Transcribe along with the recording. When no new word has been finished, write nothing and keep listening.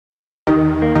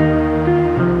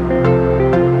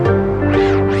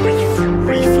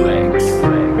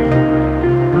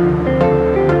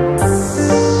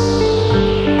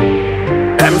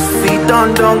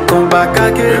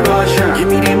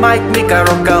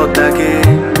out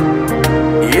again.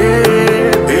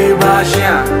 Yeah,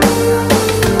 Bebasha.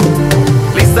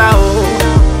 Lisa oh,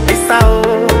 Lisa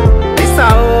oh, Lisa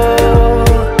oh.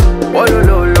 Oh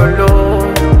lo lo lo.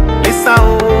 Lisa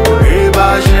oh,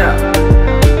 Bebasha.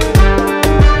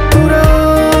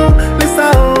 Lisa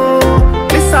oh,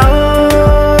 Lisa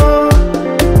oh.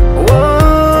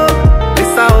 Oh,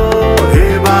 Lisa oh,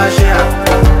 Bebasha.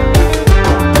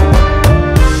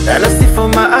 And I see for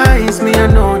my eyes, me I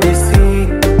know they see.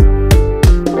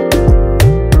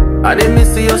 I didn't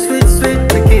miss your sweet, sweet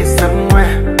kiss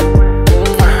somewhere.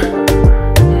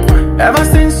 Ever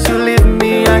since you leave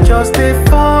me, I just they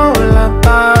fall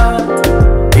apart.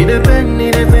 Need a pain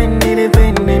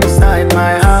inside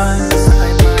my heart.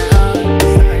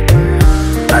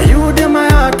 Now you did my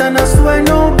heart, and I swear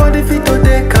nobody fit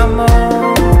today come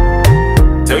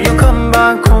on. Till you come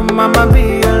back home, I'ma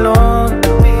be alone.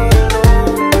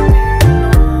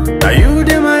 Now you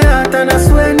did my heart, and I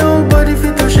swear nobody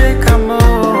fit to shake come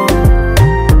on.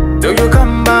 Till you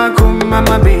come back home,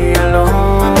 I'ma be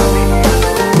alone.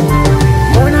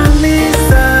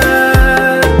 Monalisa,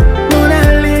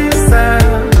 Monalisa,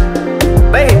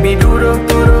 baby duro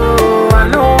duro, I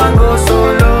know I go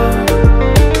solo.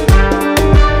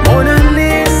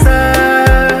 Monalisa,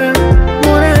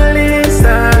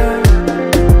 Monalisa,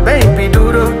 baby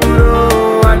duro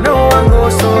duro, I know I go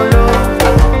solo.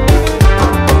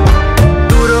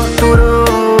 Duro duro,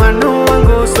 I know I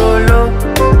go solo.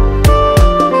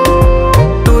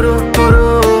 Duro duro,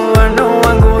 I know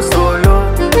I go solo.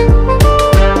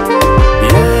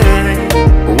 Yeah,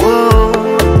 whoa,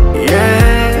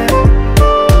 yeah,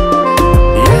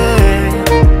 yeah.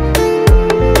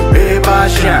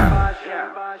 Bebasha,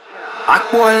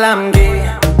 Akwalamgi,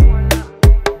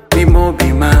 Bimo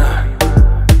Bima.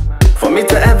 For me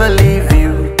to ever leave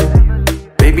you,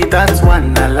 baby, that's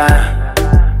one I lie.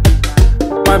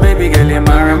 My baby girl, you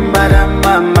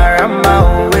maramba, maramba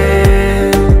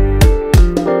away.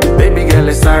 Baby girl,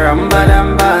 it's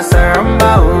saramba,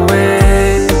 saramba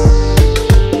away.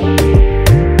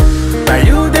 Now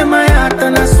you did my heart,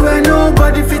 and I swear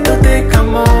nobody fit to take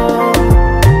come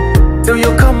on. Till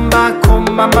you come back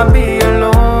home, I'ma be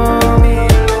alone.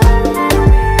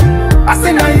 I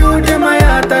say now you did my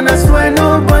heart, and I swear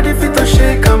nobody fit to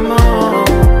shake come on.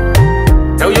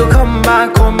 Till you come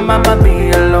back home, I'ma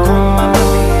be alone.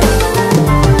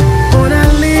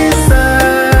 Monalisa,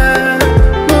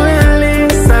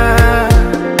 Monalisa,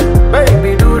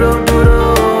 baby duro duro,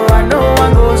 I know I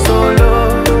go solo.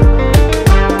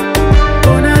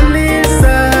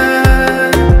 Monalisa,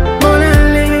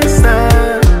 Monalisa,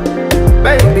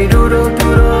 baby duro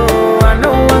duro, I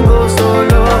know I go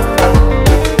solo.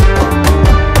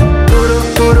 Duro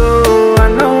duro, I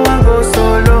know I go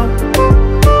solo.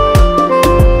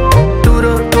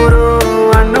 Duro duro,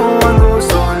 I know I go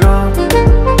solo.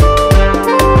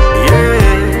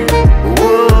 Yeah,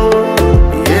 whoa,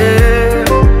 yeah,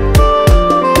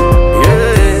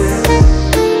 yeah.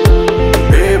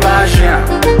 Bebasha,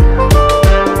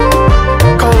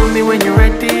 call me when you're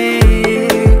ready,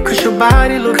 'cause your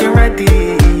body looking ready.